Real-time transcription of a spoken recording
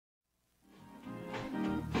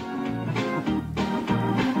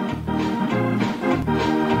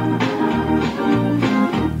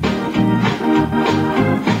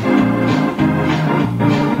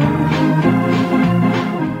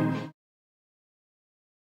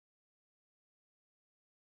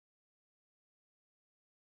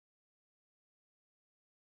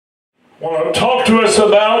want to talk to us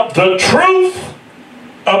about the truth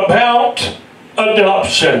about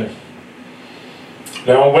adoption.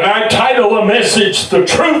 Now, when I title a message, The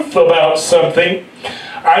Truth About Something,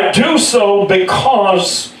 I do so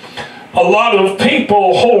because a lot of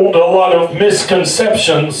people hold a lot of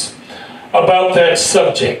misconceptions about that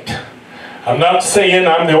subject. I'm not saying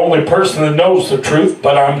I'm the only person that knows the truth,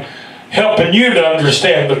 but I'm helping you to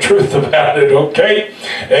understand the truth about it, okay?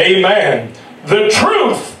 Amen. The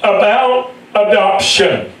truth about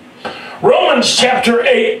adoption. Romans chapter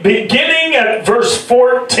 8, beginning at verse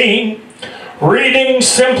 14, reading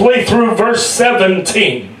simply through verse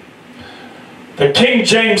 17. The King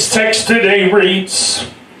James text today reads,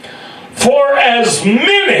 "For as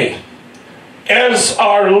many as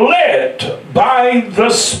are led by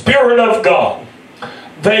the Spirit of God,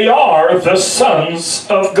 they are the sons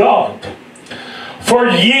of God. For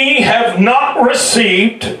ye have not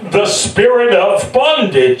received the spirit of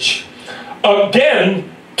bondage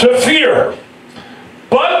again to fear,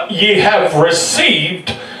 but ye have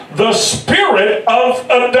received the Spirit of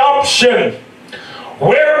adoption,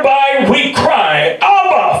 whereby we cry,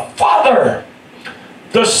 Abba, Father.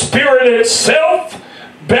 The Spirit itself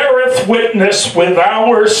beareth witness with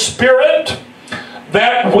our spirit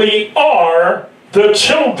that we are the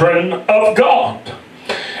children of God.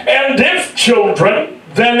 And if children,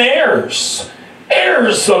 then heirs,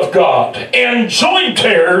 heirs of God, and joint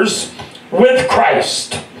heirs with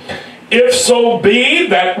Christ. If so be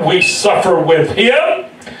that we suffer with him,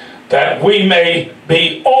 that we may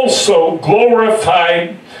be also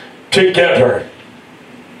glorified together."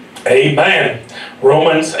 Amen.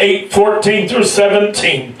 Romans 8, 14 through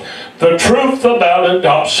 17. The truth about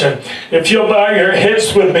adoption. If you'll bow your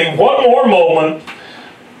heads with me one more moment.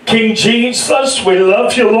 King Jesus, we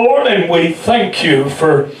love you, Lord, and we thank you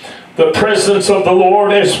for the presence of the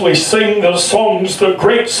Lord as we sing the songs, the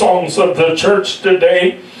great songs of the church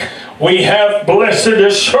today. We have blessed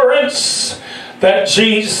assurance that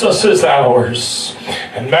Jesus is ours.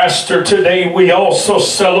 And Master, today we also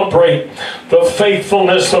celebrate the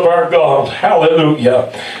faithfulness of our God. Hallelujah.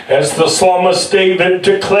 As the psalmist David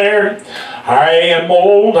declared, I am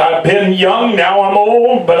old, I've been young, now I'm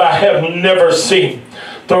old, but I have never seen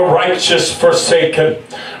the righteous forsaken,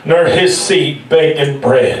 nor his seed begging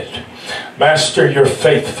bread. Master, you're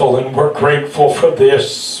faithful, and we're grateful for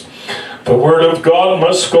this. The word of God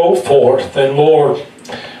must go forth, and Lord,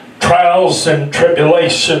 trials and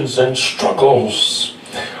tribulations and struggles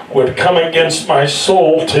would come against my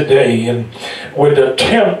soul today and would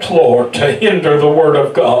attempt, Lord, to hinder the word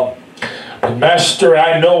of God. But Master,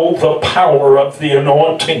 I know the power of the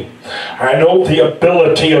anointing. I know the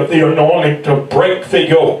ability of the anointing to break the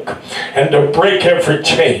yoke and to break every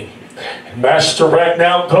chain. And Master, right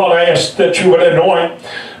now, God, I ask that you would anoint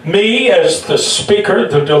me as the speaker,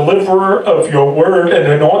 the deliverer of your word,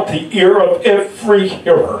 and anoint the ear of every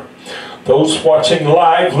hearer. Those watching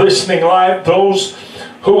live, listening live, those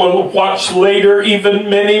who will watch later, even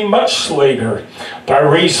many much later, by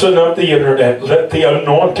reason of the internet, let the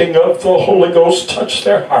anointing of the Holy Ghost touch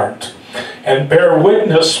their heart and bear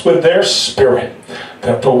witness with their spirit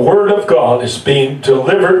that the Word of God is being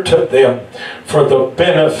delivered to them for the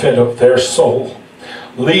benefit of their soul.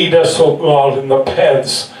 Lead us, O God, in the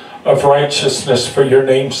paths of righteousness for your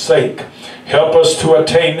name's sake. Help us to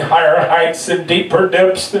attain higher heights and deeper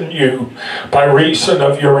depths than you by reason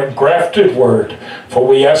of your engrafted word. For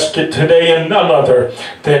we ask it today in none other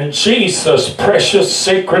than Jesus' precious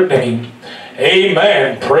sacred name.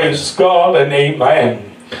 Amen. Praise God and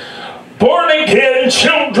amen. Born-again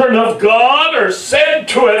children of God are said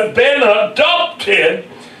to have been adopted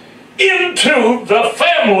into the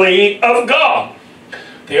family of God.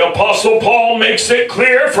 The Apostle Paul makes it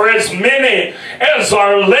clear, for as many as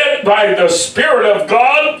are led by the Spirit of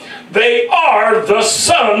God, they are the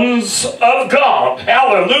sons of God.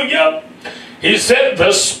 Hallelujah. He said,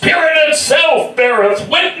 the Spirit itself beareth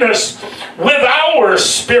witness with our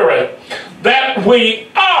spirit that we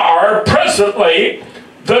are presently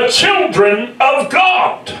the children of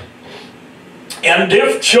God. And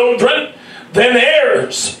if children, then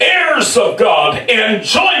heirs, heirs of God, and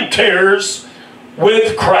joint heirs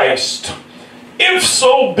with Christ, if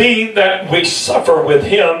so be that we suffer with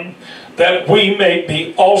him, that we may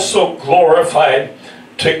be also glorified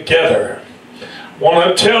together. I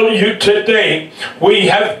want to tell you today, we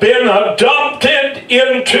have been adopted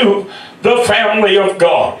into the family of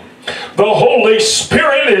God. The Holy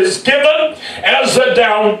Spirit is given as a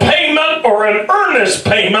down payment or an earnest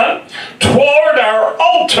payment toward our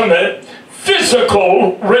ultimate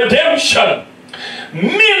physical redemption.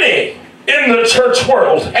 Many in the church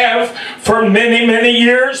world have for many, many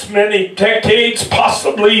years, many decades,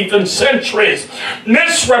 possibly even centuries,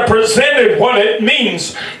 misrepresented what it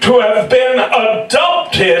means to have been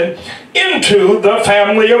adopted into the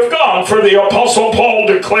family of God. For the Apostle Paul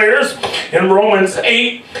declares in Romans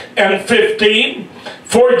 8 and 15,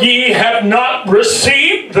 "For ye have not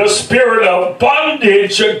received the spirit of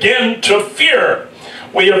bondage again to fear.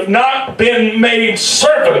 We have not been made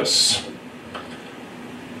servants."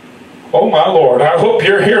 Oh my Lord, I hope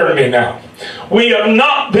you're hearing me now. We have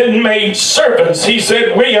not been made servants. He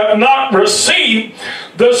said we have not received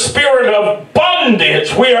the spirit of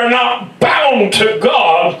bondage. We are not bound to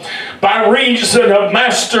God by reason of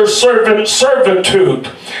master-servant servitude.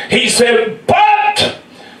 He said, "But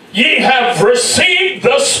ye have received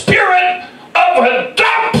the spirit of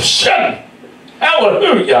adoption."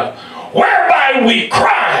 Hallelujah. "Whereby we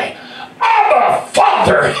cry, Abba,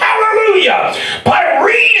 Father." Hallelujah. By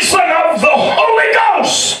reason of the Holy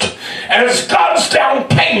Ghost, as God's down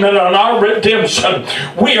payment on our redemption,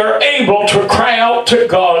 we are able to cry out to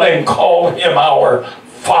God and call him our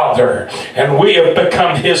Father. And we have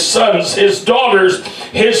become his sons, his daughters,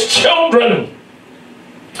 his children.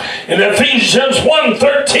 In Ephesians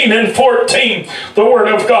 1:13 and 14, the Word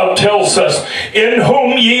of God tells us, "In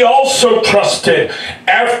whom ye also trusted,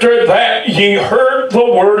 after that ye heard the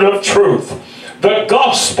word of truth, the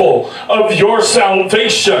gospel of your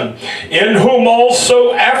salvation, in whom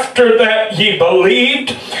also after that ye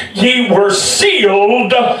believed, ye were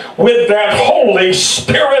sealed with that Holy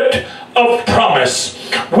Spirit of promise,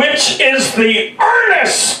 which is the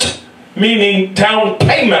earnest," meaning down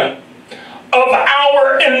payment, "of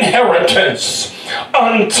our inheritance,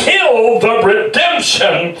 until the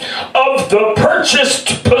redemption of the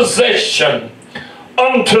purchased possession,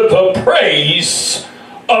 unto the praise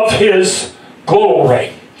of his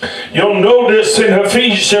glory." You'll notice in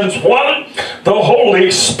Ephesians 1, the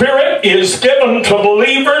Holy Spirit is given to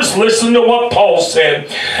believers. Listen to what Paul said.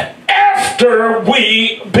 After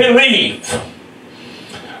we believe.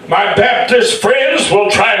 My Baptist friends will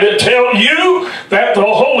try to tell you that the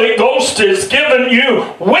Holy Ghost is given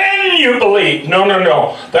you when you believe. No, no,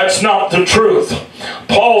 no. That's not the truth.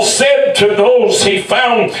 Paul said to those he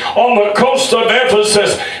found on the coast of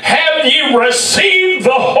Ephesus, "Have ye received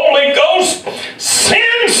the Holy Ghost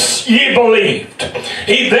since ye believed?"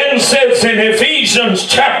 He then says in Ephesians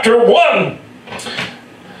chapter 1,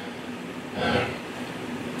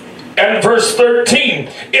 and verse 13,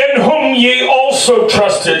 "In whom ye also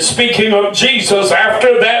trusted," speaking of Jesus,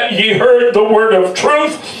 "after that ye heard the word of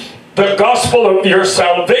truth, the gospel of your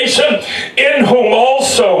salvation, in whom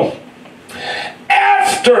also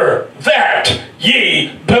after that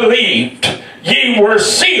ye believed, ye were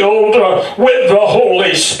sealed with the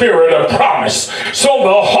Holy Spirit of promise." So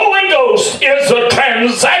the Holy Ghost is a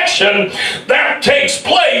transaction that takes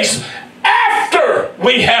place after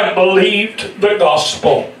we have believed the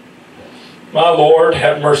gospel. My Lord,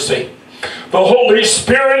 have mercy. The Holy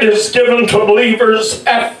Spirit is given to believers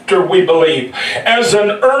after we believe, as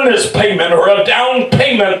an earnest payment or a down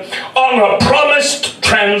payment on a promised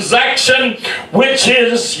transaction which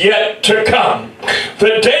is yet to come.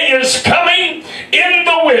 The day is coming in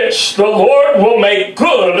the which the Lord will make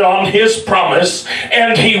good on his promise,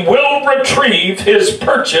 and he will retrieve his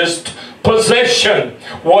purchased possession.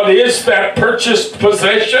 What is that purchased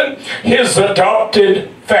possession? His adopted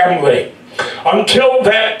family. Until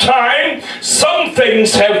that time, some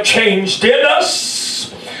things have changed in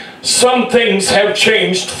us. Some things have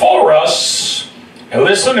changed for us. And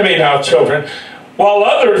listen to me now, children. While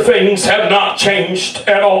other things have not changed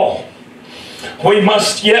at all. We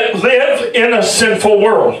must yet live in a sinful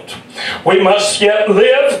world. We must yet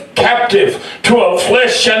live captive to a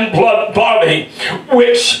flesh and blood body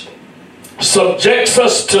which subjects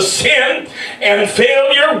us to sin and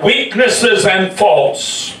failure, weaknesses and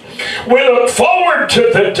faults. We look forward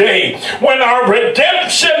to the day when our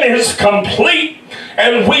redemption is complete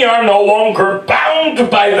and we are no longer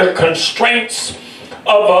bound by the constraints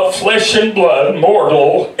of a flesh and blood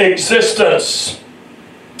mortal existence.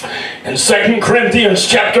 In 2 Corinthians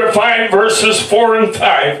chapter 5 verses 4 and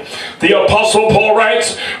 5, the Apostle Paul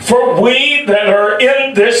writes, "For we that are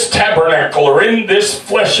in this tabernacle, or in this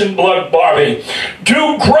flesh and blood body,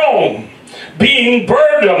 do groan, being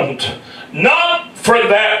burdened, not for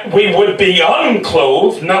that we would be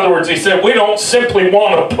unclothed." In other words, he said, we don't simply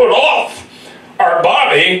want to put off our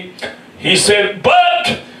body. He said,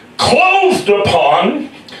 "But clothed upon,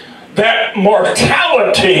 that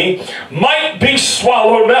mortality might be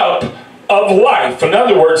swallowed up of life. In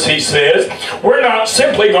other words, he says, we're not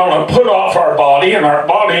simply going to put off our body and our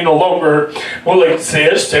body no longer will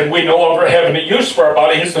exist and we no longer have any use for our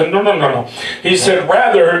body. He said, no. He said,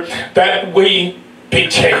 rather that we be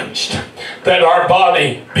changed, that our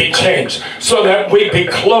body be changed, so that we be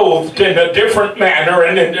clothed in a different manner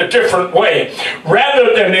and in a different way,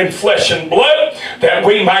 rather than in flesh and blood, that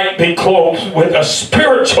we might be clothed with a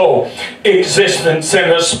spiritual existence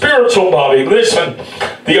and a spiritual body. Listen,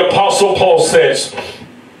 the Apostle Paul says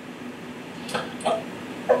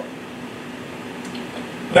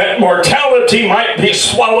that mortality might be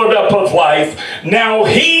swallowed up of life. Now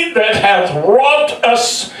he that hath wrought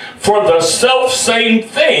us for the selfsame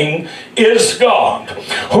thing is God,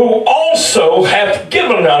 who also hath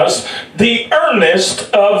given us the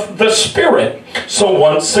earnest of the Spirit. So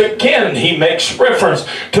once again, he makes reference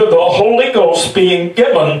to the Holy Ghost being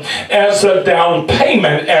given as a down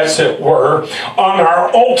payment, as it were, on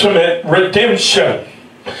our ultimate redemption.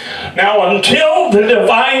 Now, until the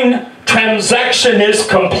divine transaction is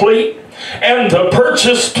complete, and the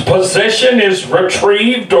purchased possession is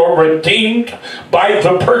retrieved or redeemed by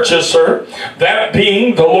the purchaser, that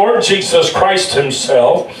being the Lord Jesus Christ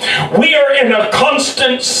himself, we are in a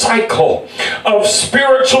constant cycle of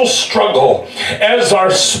spiritual struggle as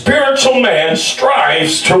our spiritual man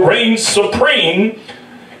strives to reign supreme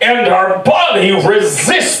and our body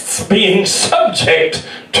resists being subject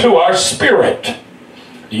to our spirit.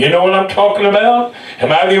 Do you know what I'm talking about? Am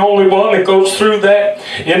I the only one that goes through that?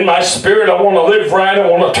 In my spirit, I want to live right, I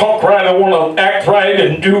want to talk right, I want to act right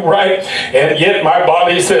and do right, and yet my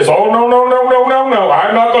body says, oh, no,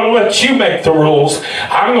 I'm not going to let you make the rules.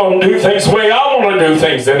 I'm going to do things the way I want to do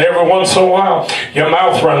things. And every once in a while, your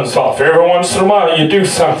mouth runs off. Every once in a while, you do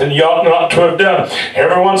something you ought not to have done.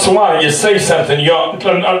 Every once in a while, you say something you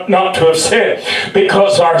ought not to have said,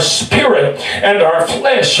 because our spirit and our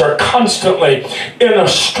flesh are constantly in a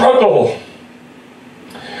struggle.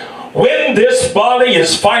 When this body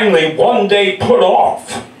is finally one day put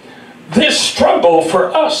off, this struggle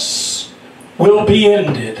for us will be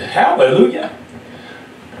ended. Hallelujah.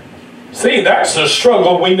 See, that's the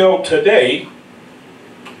struggle we know today.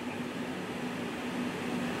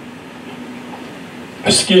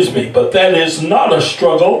 Excuse me, but that is not a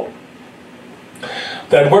struggle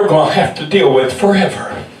that we're going to have to deal with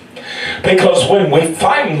forever. Because when we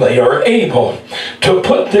finally are able to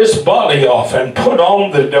put this body off and put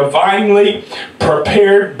on the divinely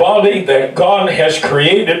prepared body that God has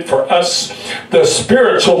created for us, the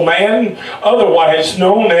spiritual man, otherwise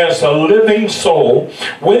known as a living soul,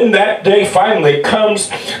 when that day finally comes,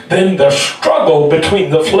 then the struggle between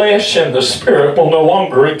the flesh and the spirit will no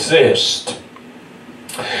longer exist.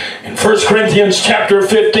 In 1 Corinthians chapter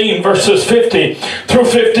 15, verses 50 through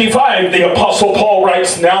 55, the Apostle Paul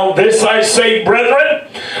writes, now this I say, brethren,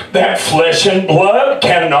 that flesh and blood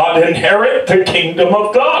cannot inherit the kingdom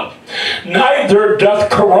of God, neither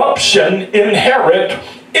doth corruption inherit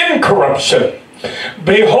incorruption.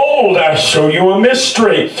 Behold, I show you a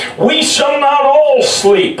mystery. We shall not all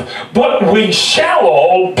sleep, but we shall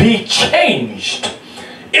all be changed.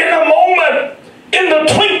 In a moment, in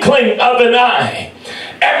the twinkling of an eye,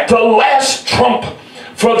 at the last trump,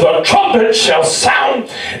 for the trumpet shall sound,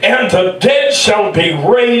 and the dead shall be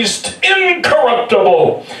raised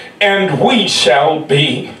incorruptible, and we shall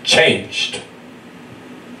be changed.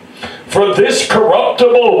 For this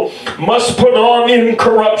corruptible must put on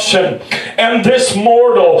incorruption, and this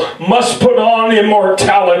mortal must put on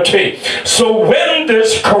immortality. So when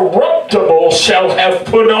this corruptible shall have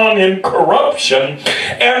put on incorruption,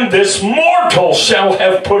 and this mortal shall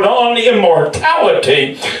have put on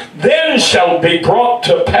immortality, then shall be brought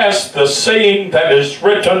to pass the saying that is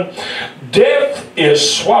written, death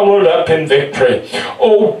is swallowed up in victory.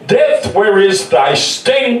 O death, where is thy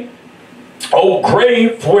sting? O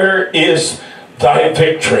grave, where is thy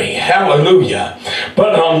victory? Hallelujah.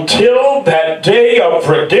 But until that day of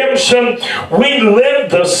redemption, we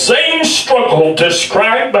live the same struggle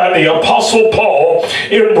described by the Apostle Paul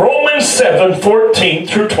in Romans 7:14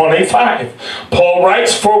 through 25. Paul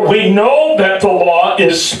writes, for we know that the law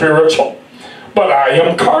is spiritual, but I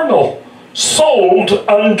am carnal, sold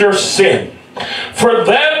under sin. For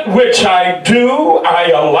that which I do, I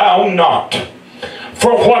allow not.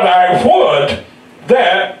 For what I would,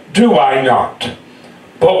 that do I not.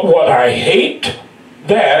 But what I hate,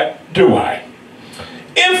 that do I.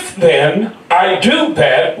 If then I do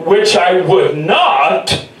that which I would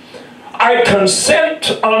not, I consent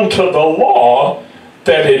unto the law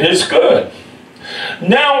that it is good.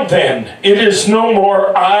 Now then, it is no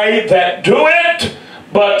more I that do it,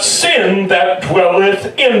 but sin that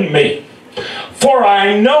dwelleth in me. For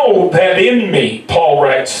I know that in me, Paul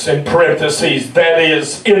writes in parentheses, that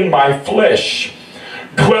is, in my flesh,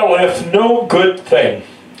 dwelleth no good thing.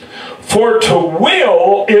 For to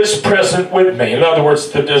will is present with me. In other words,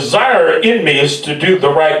 the desire in me is to do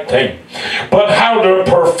the right thing. But how to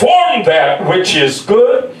perform that which is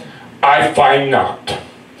good, I find not.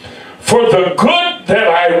 For the good that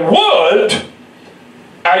I would,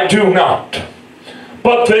 I do not.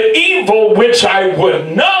 But the evil which I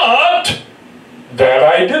would not, that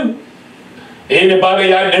I do.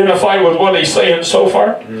 Anybody identify with what he's saying so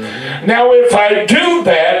far? Mm-hmm. Now, if I do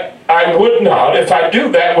that, I would not. If I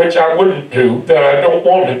do that which I wouldn't do, that I don't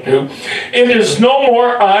want to do, it is no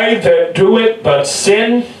more I that do it, but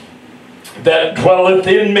sin that dwelleth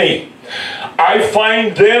in me. I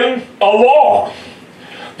find then a law,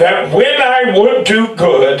 that when I would do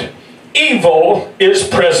good, evil is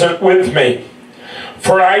present with me.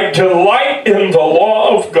 For I delight in the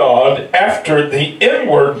law of God after the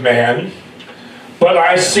inward man, but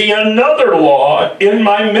I see another law in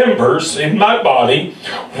my members, in my body,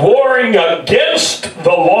 warring against the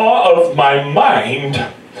law of my mind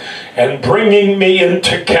and bringing me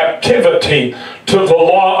into captivity to the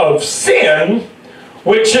law of sin,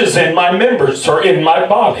 which is in my members, or in my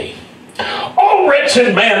body. O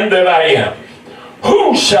wretched man that I am,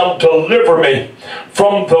 who shall deliver me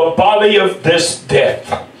from the body of this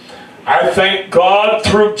death? I thank God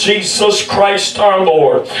through Jesus Christ our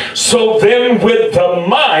Lord. So then with the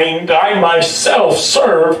mind I myself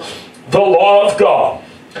serve the law of God,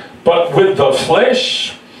 but with the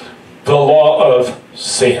flesh the law of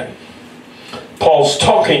sin. Paul's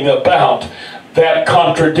talking about that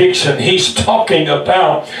contradiction. He's talking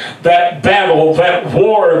about that battle, that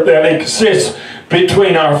war that exists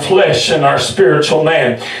between our flesh and our spiritual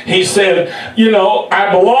man. He said, you know,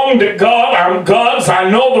 I belong to God, I'm God's, I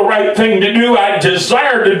know the right thing to do, I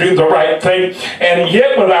desire to do the right thing, and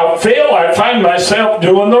yet without fail I find myself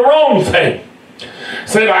doing the wrong thing.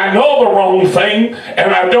 Said, I know the wrong thing,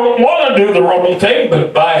 and I don't want to do the wrong thing,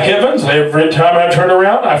 but by heavens, every time I turn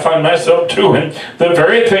around, I find myself doing the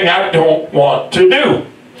very thing I don't want to do.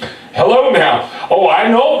 Hello now. Oh, I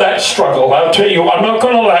know that struggle. I'll tell you, I'm not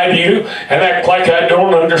going to lie to you and act like I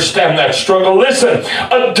don't understand that struggle. Listen,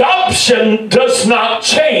 adoption does not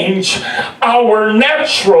change our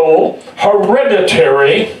natural,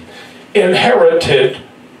 hereditary, inherited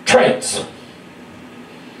traits.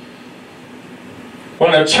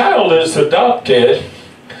 When a child is adopted,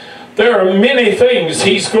 there are many things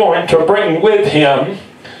he's going to bring with him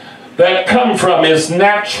that come from his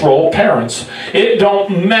natural parents. It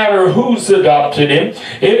don't matter who's adopted him.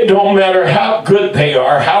 It don't matter how good they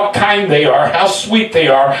are, how kind they are, how sweet they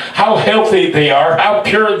are, how healthy they are, how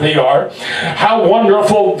pure they are, how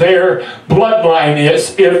wonderful their bloodline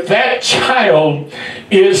is. If that child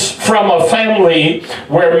is from a family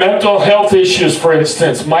where mental health issues, for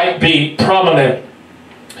instance, might be prominent,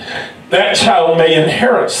 that child may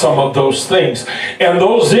inherit some of those things. And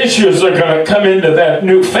those issues are going to come into that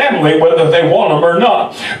new family whether they want them or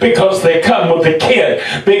not, because they come with the kid.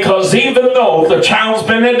 Because even though the child's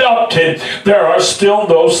been adopted, there are still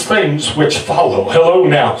those things which follow. Hello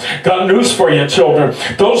now. Got news for you, children.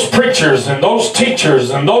 Those preachers and those teachers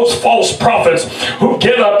and those false prophets who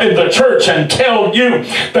get up in the church and tell you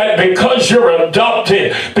that because you're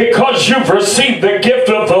adopted, because you've received the gift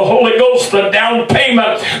of the Holy Ghost, the down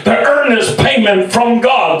payment, the earnest payment from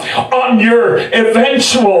God on your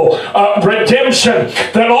eventual redemption,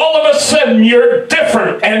 that all of a sudden you're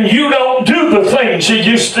different and you don't do the things you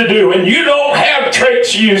used to do and you don't have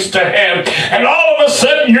traits you used to have, and all of a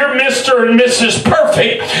sudden you're Mr. and Mrs.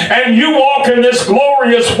 Perfect and you walk in this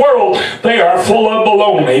glorious world. They are full of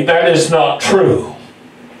baloney. That is not true.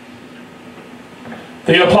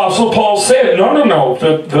 The Apostle Paul said, no.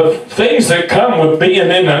 The things that come with being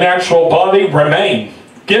in a natural body remain.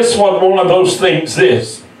 Guess what one of those things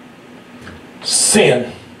is?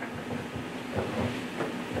 Sin.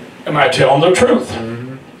 Am I telling the truth?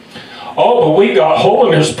 Mm-hmm. Oh, but we got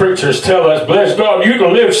holiness preachers tell us, bless God, you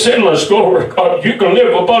can live sinless, glory to God, you can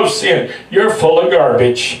live above sin. You're full of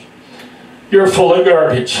garbage. You're full of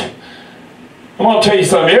garbage. I'm going to tell you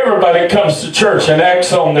something. Everybody comes to church and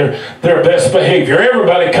acts on their best behavior.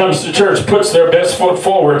 Everybody comes to church, puts their best foot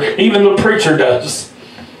forward. Even the preacher does.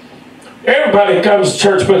 Everybody comes to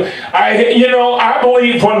church, but I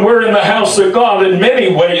believe when we're in the house of God, in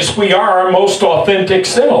many ways, we are our most authentic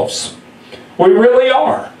selves. We really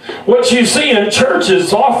are. What you see in church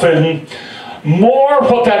is often more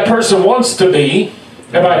what that person wants to be,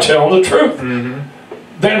 am I telling the truth,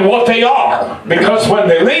 than what they are. Because when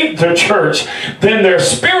they leave the church, then their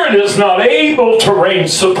spirit is not able to reign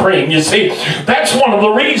supreme. You see, that's one of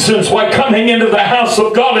the reasons why coming into the house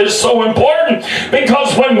of God is so important.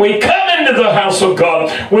 Because when we come into the house of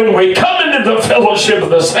God, when we come into the fellowship of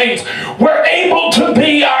the saints, we're able to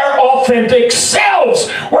be our authentic selves.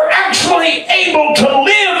 We're actually able to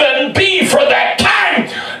live and be for that time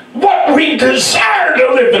what we desire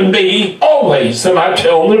to live and be always. Am I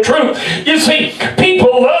telling the truth? You see,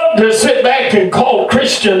 people love to sit back and call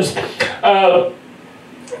Christians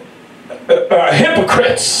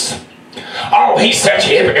hypocrites. Oh, he's such a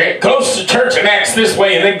hypocrite. Goes to church and acts this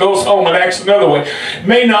way and then goes home and acts another way. It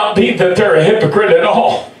may not be that they're a hypocrite at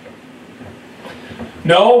all.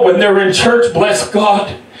 No, when they're in church, bless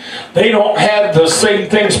God, they don't have the same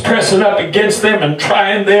things pressing up against them and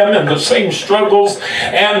trying them, and the same struggles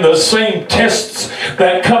and the same tests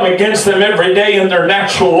that come against them every day in their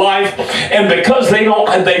natural life. And because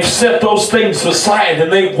they've set those things aside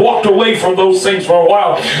and they've walked away from those things for a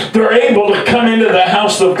while, they're able to come into the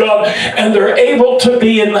house of God, and they're able to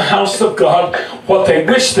be in the house of God what they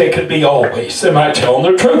wish they could be always. Am I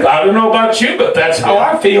telling the truth? I don't know about you, but that's how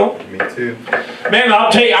I feel. Me too. Man,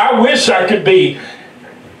 I'll tell you, I wish I could be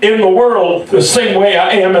in the world the same way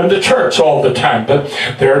I am in the church all the time. But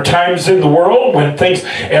there are times in the world when things,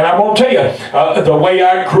 and I'm going to tell you, the way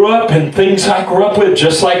I grew up and things I grew up with,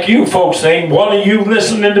 just like you folks, ain't one of you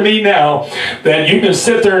listening to me now that you can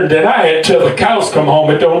sit there and deny it till the cows come home.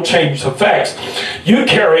 It don't change the facts. You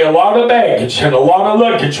carry a lot of baggage and a lot of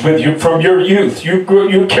luggage with you from your youth. You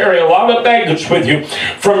carry a lot of baggage with you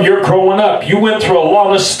from your growing up. You went through a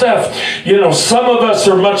lot of stuff. You know, some of us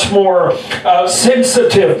are much more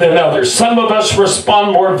sensitive than others. Some of us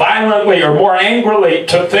respond more violently or more angrily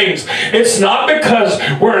to things. It's not because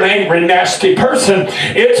we're an angry, nasty person.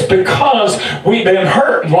 It's because we've been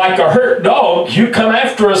hurt. Like a hurt dog, you come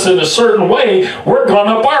after us in a certain way, we're going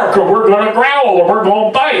to bark, or we're going to growl, or we're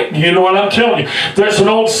going to bite. You know what I'm telling you? There's an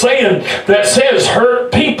old saying that says,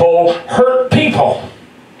 hurt people hurt people.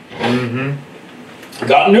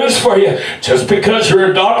 Got news for you. Just because you're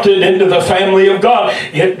adopted into the family of God,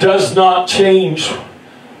 it does not change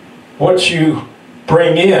what you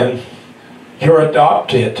bring in. You're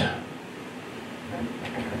adopted.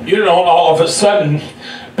 You don't all of a sudden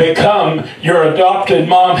become your adopted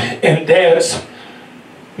mom and dad's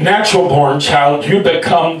natural born child. You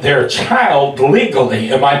become their child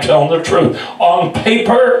legally. Am I telling the truth? On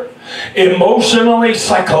paper, emotionally,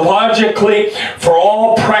 psychologically, for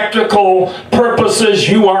all practical purposes,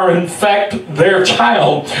 you are in fact their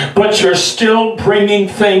child, but you're still bringing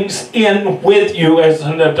things in with you as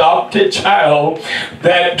an adopted child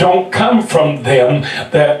that don't come from them,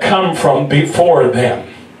 that come from before them.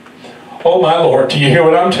 Oh my Lord, do you hear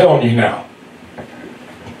what I'm telling you now?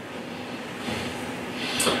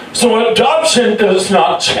 So adoption does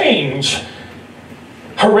not change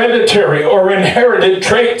hereditary or inherited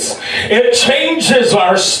traits. It changes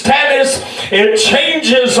our status. It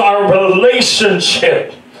changes our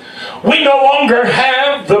relationship. We no longer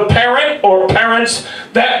have the parent or parents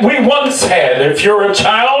that we once had. If you're a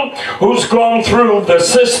child who's gone through the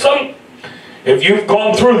system, if you've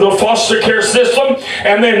gone through the foster care system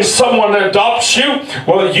and then someone adopts you,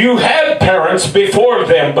 well, you had parents before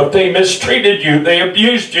them, but they mistreated you, they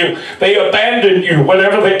abused you, they abandoned you,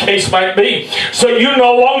 whatever the case might be. So you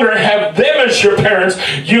no longer have them as your parents,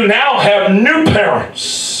 you now have new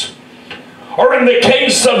parents. Or in the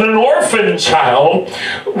case of an orphan child,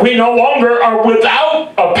 we no longer are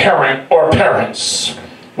without a parent or parents.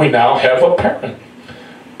 We now have a parent.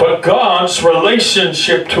 But God's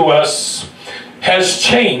relationship to us has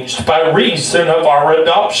changed by reason of our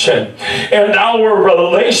adoption. And our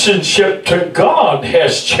relationship to God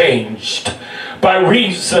has changed by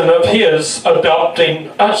reason of His adopting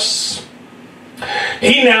us.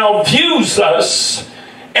 He now views us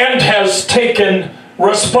and has taken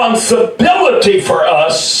responsibility for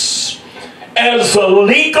us as a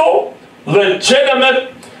legal,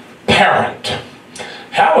 legitimate parent.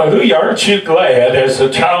 Hallelujah. Aren't you glad as a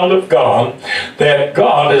child of God that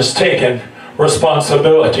God has taken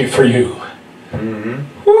responsibility for you?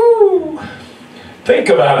 Woo! Think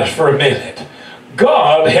about it for a minute.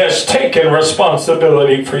 God has taken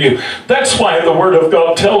responsibility for you. That's why the Word of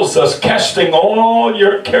God tells us, casting all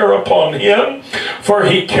your care upon Him, for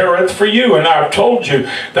He careth for you. And I've told you,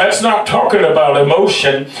 that's not talking about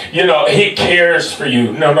emotion. You know, He cares for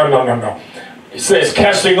you. No. He says,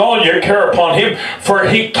 casting all your care upon him, for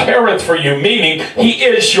he careth for you, meaning he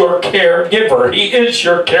is your caregiver. He is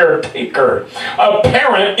your caretaker. A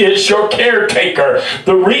parent is your caretaker.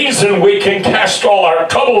 The reason we can cast all our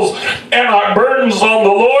troubles and our burdens on the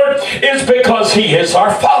Lord is because he is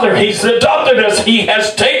our Father. He's adopted us. He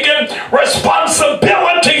has taken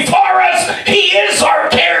responsibility for us. He is our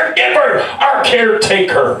caregiver, our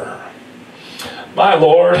caretaker. My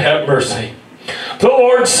Lord, have mercy. The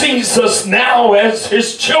Lord sees us now as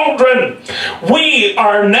his children. We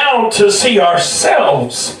are now to see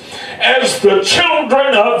ourselves as the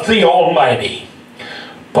children of the Almighty.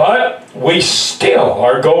 But we still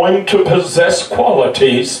are going to possess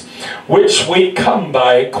qualities which we come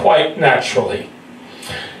by quite naturally.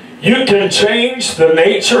 You can change the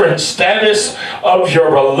nature and status of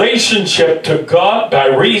your relationship to God by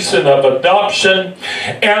reason of adoption,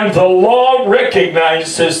 and the law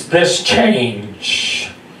recognizes this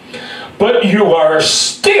change. But you are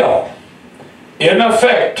still, in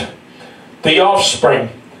effect, the offspring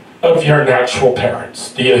of your natural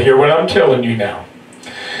parents. Do you hear what I'm telling you now?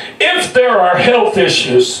 If there are health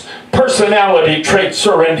issues, personality traits,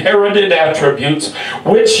 or inherited attributes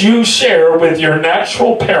which you share with your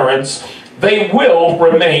natural parents, they will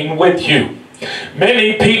remain with you.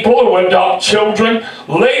 Many people who adopt children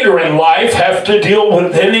later in life have to deal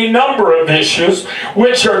with any number of issues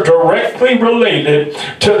which are directly related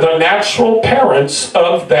to the natural parents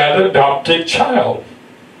of that adopted child.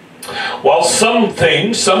 While some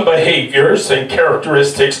things, some behaviors and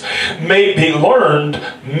characteristics may be learned,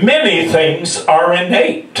 many things are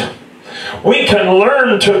innate. We can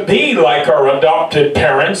learn to be like our adopted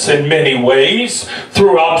parents in many ways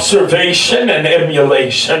through observation and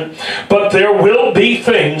emulation, but there will be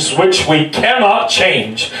things which we cannot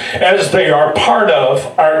change as they are part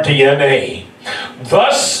of our DNA.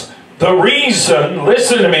 Thus, the reason,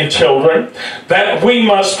 listen to me children, that we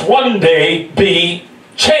must one day be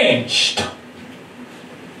changed.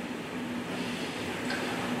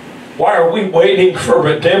 Why are we waiting for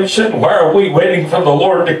redemption? Why are we waiting for the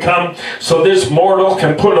Lord to come so this mortal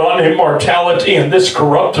can put on immortality and this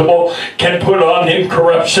corruptible can put on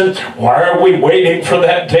incorruption? Why are we waiting for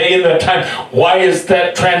that day and the time? Why is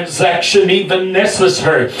that transaction even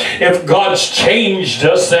necessary? If God's changed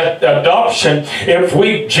us at adoption, if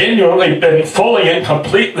we've genuinely been fully and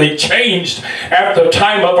completely changed at the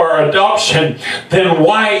time of our adoption, then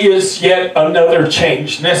why is yet another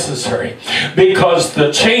change necessary? Because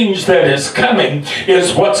the change that is coming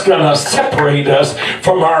is what's going to separate us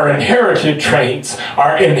from our inherited traits,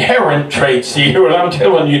 our inherent traits. You hear what I'm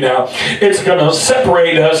telling you now? It's going to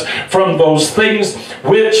separate us from those things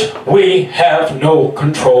which we have no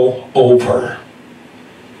control over.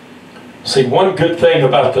 See, one good thing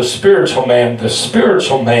about the spiritual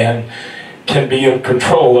man can be in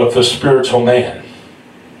control of the spiritual man.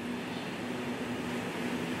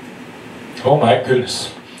 Oh my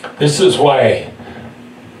goodness. This is why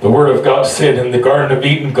the Word of God said in the Garden of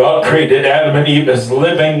Eden, God created Adam and Eve as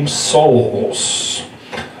living souls.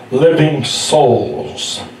 Living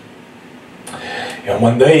souls. And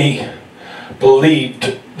when they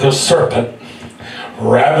believed the serpent,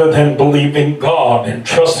 rather than believing God and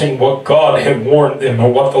trusting what God had warned them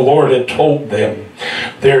and what the Lord had told them,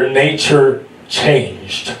 their nature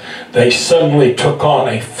changed. They suddenly took on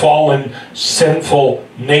a fallen, sinful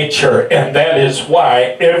nature, and that is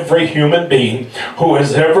why every human being who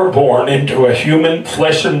is ever born into a human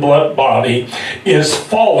flesh and blood body is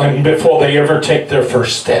fallen before they ever take their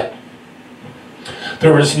first step.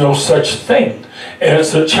 There is no such thing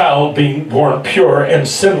as a child being born pure and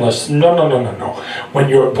sinless. No. When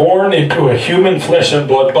you're born into a human flesh and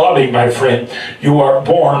blood body, my friend, you are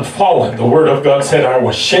born fallen. The Word of God said, I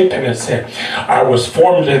was shapen in sin. I was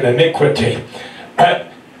formed in iniquity.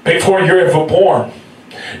 Before you're ever born,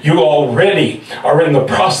 you already are in the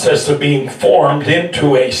process of being formed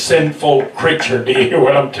into a sinful creature. Do you hear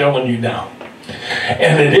what I'm telling you now?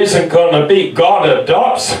 And it isn't going to be. God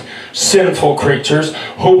adopts sinful creatures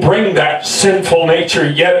who bring that sinful nature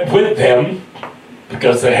yet with them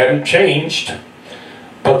because they hadn't changed.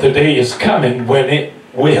 But the day is coming when it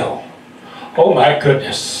will. Oh my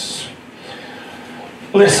goodness.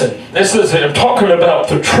 Listen, I'm talking about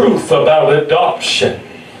the truth about adoption.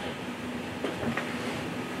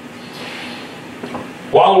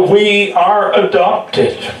 While we are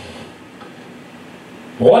adopted,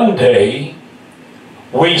 one day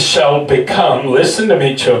we shall become, listen to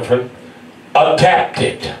me children,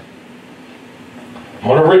 adapted. I'm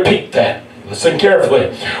going to repeat that. Listen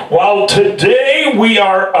carefully. While today we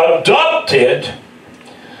are adopted,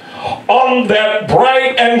 on that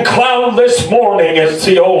bright and cloudless morning, as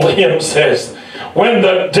the old hymn says, when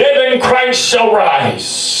the dead in Christ shall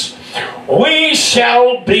rise, we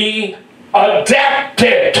shall be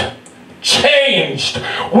adapted, changed.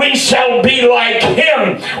 We shall be like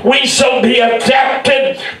Him. We shall be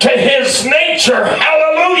adapted to His nature.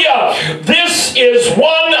 Hallelujah. This is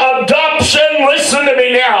one adoption, listen to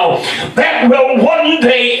me now, that will one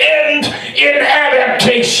day end in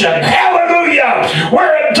adaptation. Hallelujah.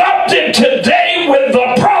 We're adopted today with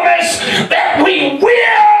the promise that we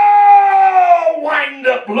will wind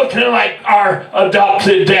up looking like our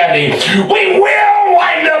adopted daddy. We will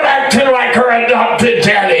wind up acting like our adopted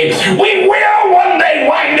daddy. We will one day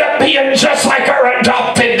wind up being just like our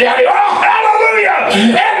adopted daddy. Oh,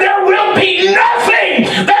 hallelujah! And there will be nothing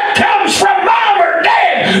that comes from mom or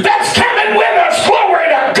dad that's coming with us. Glory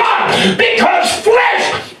to God, because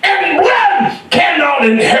flesh and blood cannot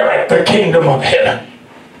inherit the kingdom of heaven.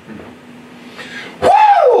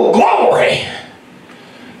 Woo! Glory!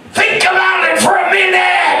 Think about it for a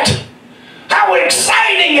minute. How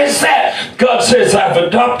exciting is that? God says, I've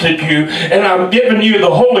adopted you, and I'm giving you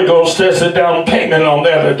the Holy Ghost as a down payment on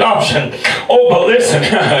that adoption. Oh, but listen,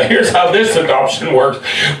 here's how this adoption works.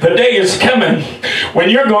 The day is coming when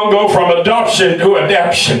you're going to go from adoption to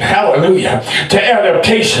adaption, hallelujah, to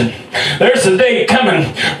adaptation. There's a day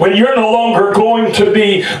coming when you're no longer going to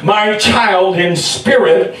be my child in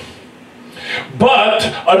spirit, but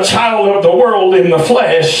a child of the world in the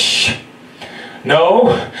flesh.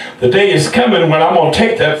 No, the day is coming when I'm going to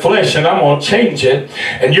take that flesh and I'm going to change it,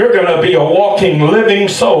 and you're going to be a walking, living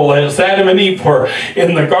soul as Adam and Eve were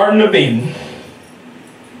in the Garden of Eden,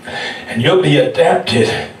 and you'll be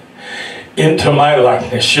adapted into my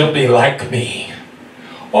likeness. You'll be like me.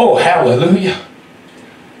 Oh, hallelujah.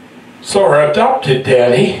 So our adopted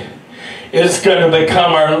daddy is going to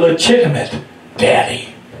become our legitimate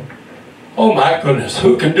daddy. Oh my goodness,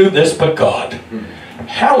 who can do this but God?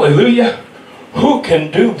 Hallelujah. Who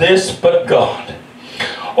can do this but God?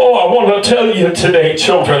 Oh, I want to tell you today,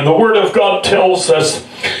 children, the Word of God tells us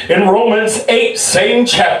in Romans 8, same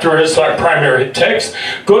chapter as our primary text.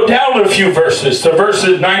 Go down a few verses to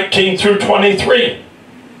verses 19 through 23.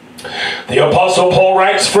 The Apostle Paul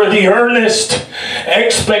writes, for the earnest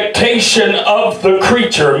expectation of the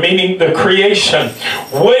creature, meaning the creation,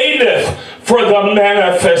 waiteth for the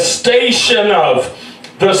manifestation of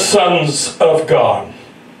the sons of God.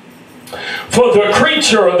 For the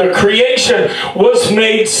creature or the creation was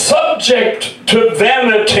made subject to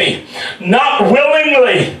vanity, not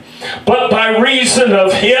willingly, but by reason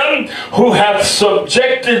of Him who hath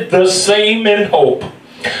subjected the same in hope.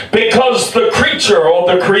 Because the creature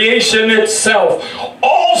or the creation itself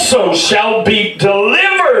also shall be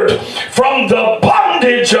delivered from the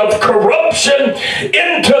bondage of corruption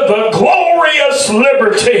into the glorious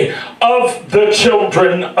liberty of the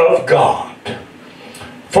children of God.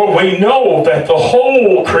 For we know that the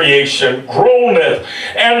whole creation groaneth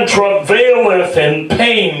and travaileth in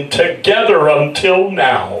pain together until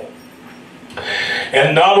now.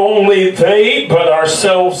 And not only they, but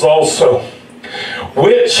ourselves also,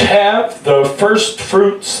 which have the first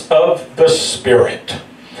fruits of the Spirit,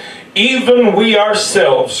 even we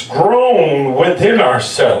ourselves groan within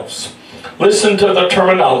ourselves. Listen to the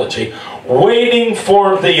terminology. Waiting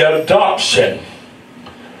for the adoption,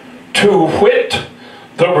 to wit,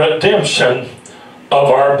 the redemption of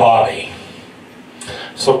our body.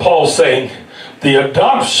 So Paul's saying the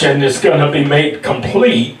adoption is going to be made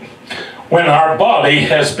complete when our body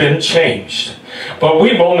has been changed. But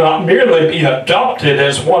we will not merely be adopted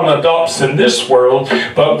as one adopts in this world,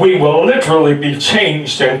 but we will literally be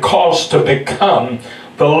changed and caused to become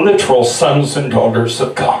the literal sons and daughters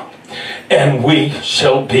of God. And we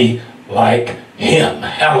shall be like Him.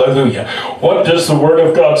 Hallelujah. What does the Word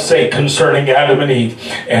of God say concerning Adam and Eve?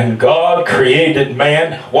 And God created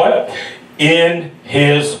man, what? In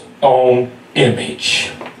His own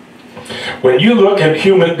image. When you look at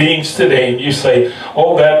human beings today and you say,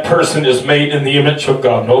 oh, that person is made in the image of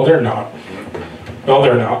God. No, they're not. No,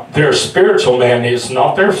 they're not. Their spiritual man is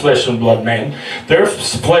not their flesh and blood man. Their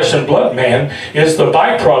flesh and blood man is the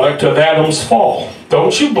byproduct of Adam's fall.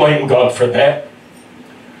 Don't you blame God for that.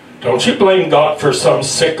 Don't you blame God for some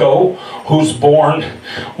sicko who's born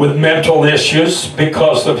with mental issues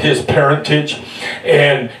because of his parentage,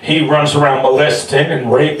 and he runs around molesting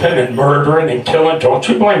and raping and murdering and killing. Don't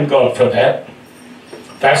you blame God for that.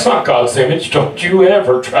 That's not God's image. Don't you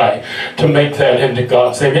ever try to make that into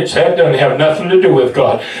God's image. That doesn't have nothing to do with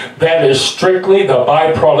God. That is strictly the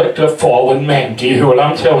byproduct of fallen man. Do you hear what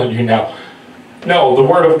I'm telling you now? No, the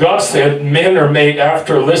Word of God said men are made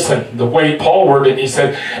after, listen, the way Paul worded, he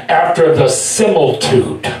said, after the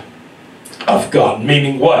similitude of God.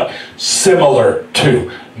 Meaning what? Similar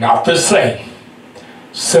to, not the same.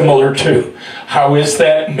 similar to. How is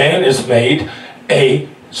that? Man is made a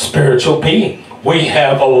spiritual being. We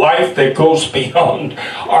have a life that goes beyond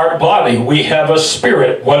our body. We have a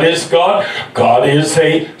spirit. What is God? God is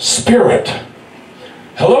a spirit.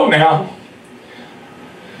 Hello now.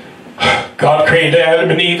 God created Adam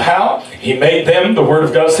and Eve. How? He made them. The Word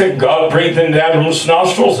of God said God breathed into Adam's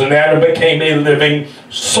nostrils and Adam became a living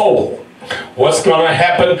soul. What's going to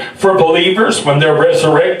happen for believers when they're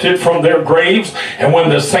resurrected from their graves and when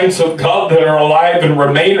the saints of God that are alive and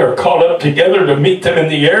remain are caught up together to meet them in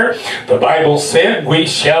the air? The Bible said we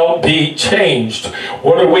shall be changed.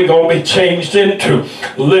 What are we going to be changed into?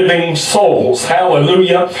 Living souls.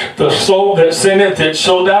 Hallelujah. The soul that's in it that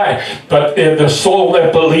shall die. But the soul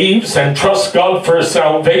that believes and trusts God for his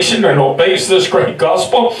salvation and obeys this great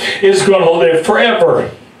gospel is going to live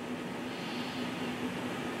forever.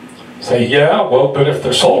 Say, yeah, well, but if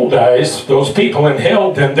their soul dies, those people in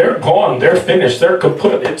hell, then they're gone, they're finished, they're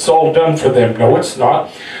kaput, it's all done for them. No, it's not,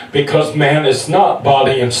 because man is not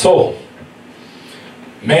body and soul.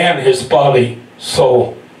 Man is body,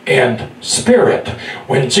 soul, and spirit.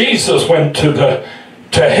 When Jesus went to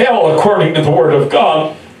hell, according to the Word of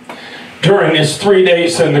God, during his 3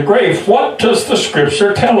 days in the grave, what does the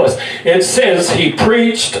Scripture tell us? It says he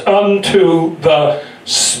preached unto the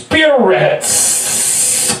spirits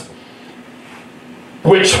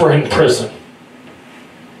which were in prison.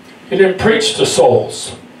 He didn't preach to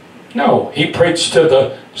souls. No, he preached to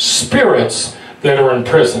the spirits that are in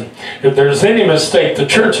prison. If there's any mistake the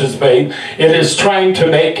church has made, it is trying to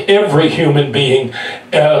make every human being,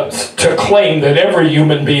 to claim that every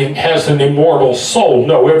human being has an immortal soul.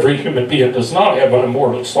 No, every human being does not have an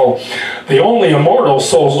immortal soul. The only immortal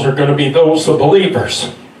souls are going to be those of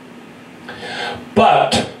believers.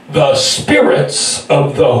 But the spirits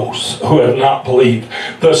of those who have not believed,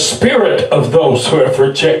 the spirit of those who have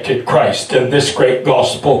rejected Christ and this great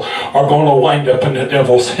gospel are going to wind up in the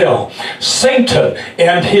devil's hell. Satan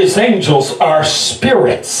and his angels are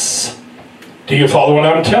spirits. Do you follow what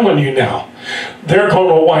I'm telling you now? They're going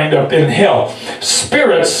to wind up in hell.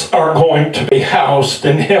 Spirits are going to be housed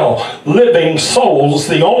in hell. Living souls,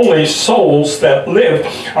 the only souls that live,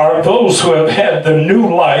 are those who have had the new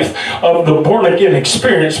life of the born-again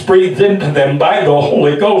experience breathed into them by the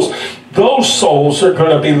Holy Ghost. Those souls are going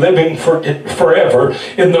to be living forever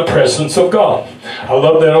in the presence of God. I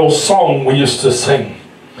love that old song we used to sing.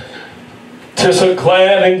 'Tis a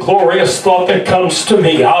glad and glorious thought that comes to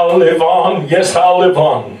me. I'll live on, yes, I'll live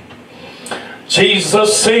on.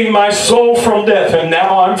 Jesus saved my soul from death, and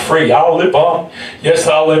now I'm free. I'll live on. Yes,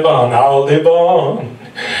 I'll live on. I'll live on.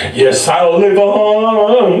 Yes, I'll live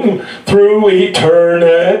on. Through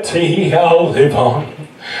eternity, I'll live on.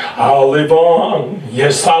 I'll live on.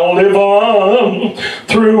 Yes, I'll live on.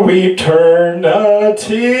 Through eternity,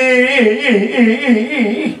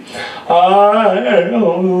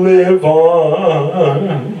 I'll live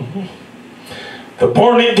on. The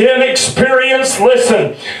born-again experience,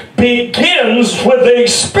 listen, begins with a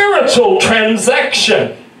spiritual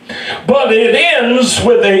transaction, but it ends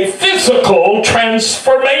with a physical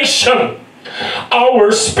transformation.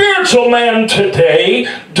 Our spiritual man today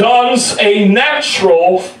dons a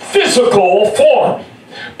natural physical form,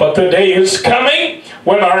 but the day is coming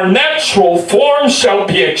when our natural form shall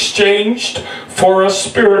be exchanged for a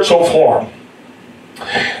spiritual form.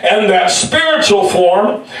 And that spiritual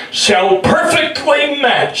form shall perfectly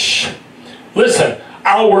match, listen,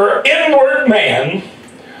 our inward man,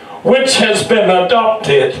 which has been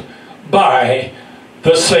adopted by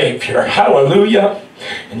the Savior. Hallelujah.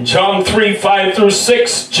 In John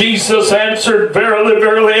 3:5-6, Jesus answered, Verily,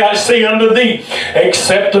 verily, I say unto thee,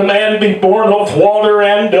 except a man be born of water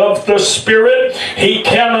and of the Spirit, he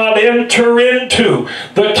cannot enter into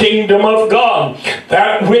the kingdom of God.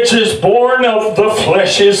 That which is born of the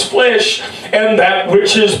flesh is flesh, and that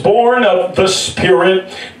which is born of the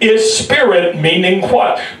Spirit is spirit. Meaning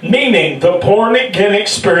what? Meaning the born-again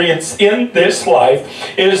experience in this life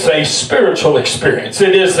is a spiritual experience.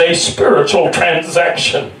 It is a spiritual transaction.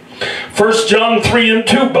 1 John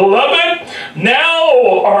 3:2, Beloved,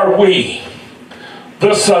 now are we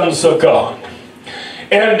the sons of God,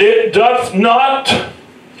 and it doth not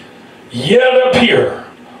yet appear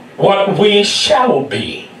what we shall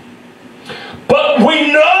be. But we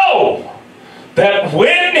know that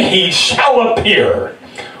when he shall appear,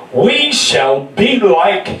 we shall be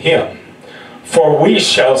like him, for we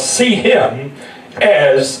shall see him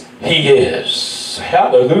as he is.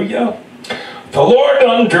 Hallelujah. The Lord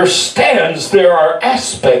understands there are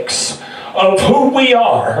aspects of who we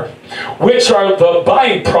are, which are the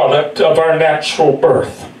byproduct of our natural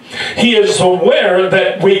birth. He is aware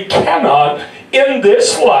that we cannot, in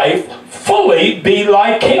this life, fully be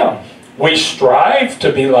like him. We strive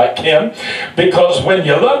to be like him because when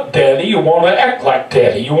you love daddy, you want to act like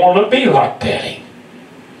daddy. You want to be like daddy.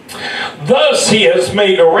 Thus, he has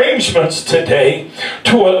made arrangements today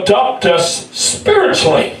to adopt us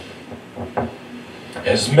spiritually.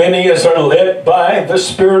 As many as are led by the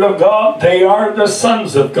Spirit of God, they are the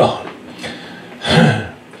sons of God.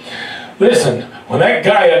 Listen, when that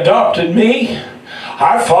guy adopted me,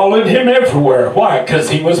 I followed him everywhere. Why? Because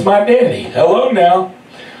he was my daddy. Hello now.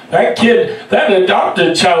 That kid, that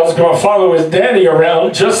adopted child is going to follow his daddy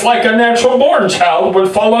around just like a natural-born child would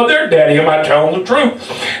follow their daddy. Am I telling the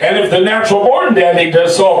truth? And if the natural-born daddy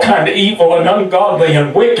does all kind of evil and ungodly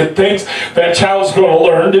and wicked things, that child's going to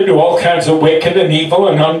learn to do all kinds of wicked and evil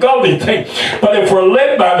and ungodly things. But if we're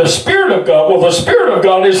led by the Spirit of God, well, the Spirit of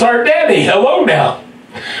God is our daddy. Hello now.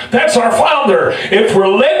 That's our Father. If we're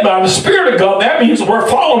led by the Spirit of God, that means we're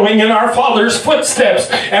following in our Father's footsteps.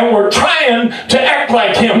 And we're trying to act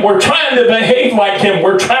like him. We're trying to behave like him.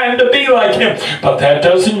 We're trying to be like him. But that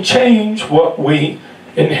doesn't change what we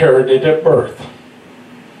inherited at birth.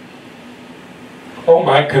 Oh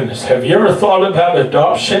my goodness. Have you ever thought about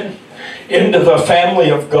adoption into the family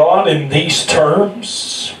of God in these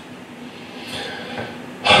terms?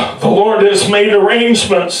 The Lord has made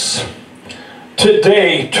arrangements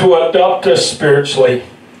today to adopt us spiritually.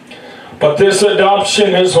 But this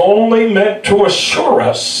adoption is only meant to assure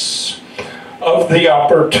us of the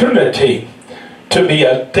opportunity to be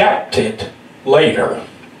adapted later.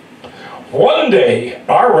 One day,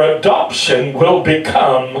 our adoption will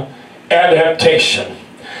become adaptation,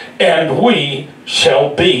 and we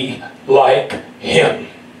shall be like him.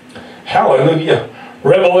 Hallelujah.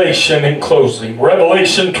 Revelation in closing.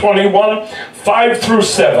 Revelation 21, 5 through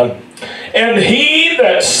 7. And he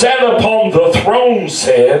that sat upon the throne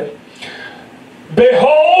said,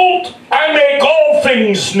 Behold, I make all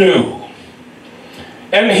things new.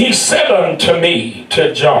 And he said unto me,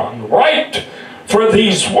 to John, Write, for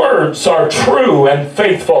these words are true and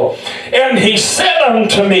faithful. And he said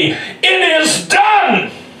unto me, It is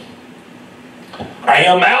done. I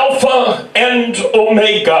am Alpha and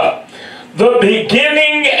Omega, the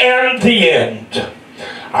beginning and the end.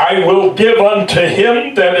 I will give unto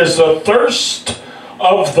him that is athirst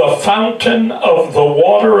of the fountain of the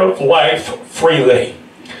water of life freely.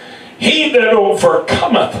 He that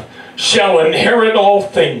overcometh shall inherit all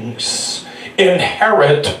things.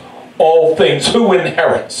 Inherit all things. Who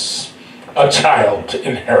inherits? A child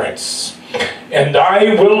inherits. And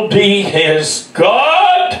I will be his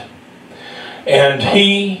God, and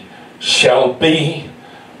he shall be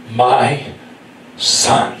my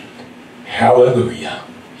son. Hallelujah.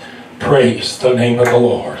 Praise the name of the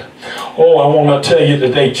Lord. Oh, I want to tell you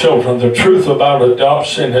today, children, the truth about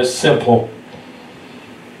adoption is simple.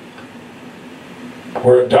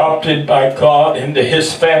 We're adopted by God into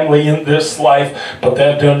his family in this life, but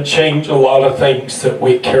that doesn't change a lot of things that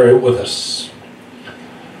we carry with us.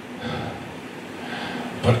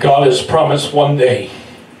 But God has promised one day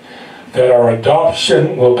that our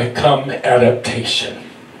adoption will become adaptation.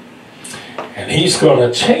 And he's going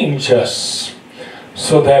to change us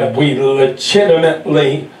so that we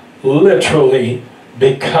legitimately, literally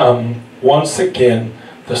become once again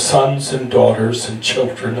the sons and daughters and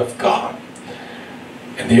children of God.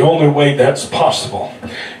 And the only way that's possible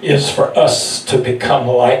is for us to become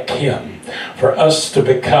like him. For us to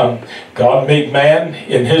become, God made man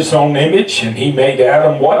in his own image, and he made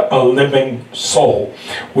Adam what? A living soul.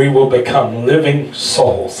 We will become living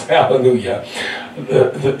souls. Hallelujah.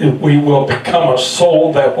 We will become a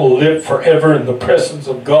soul that will live forever in the presence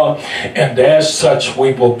of God, and as such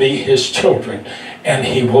we will be his children, and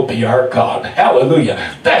he will be our God.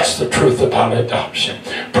 Hallelujah. That's the truth about adoption.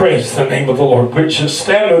 Praise the name of the Lord. Would you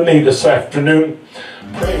stand with me this afternoon?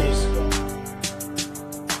 Praise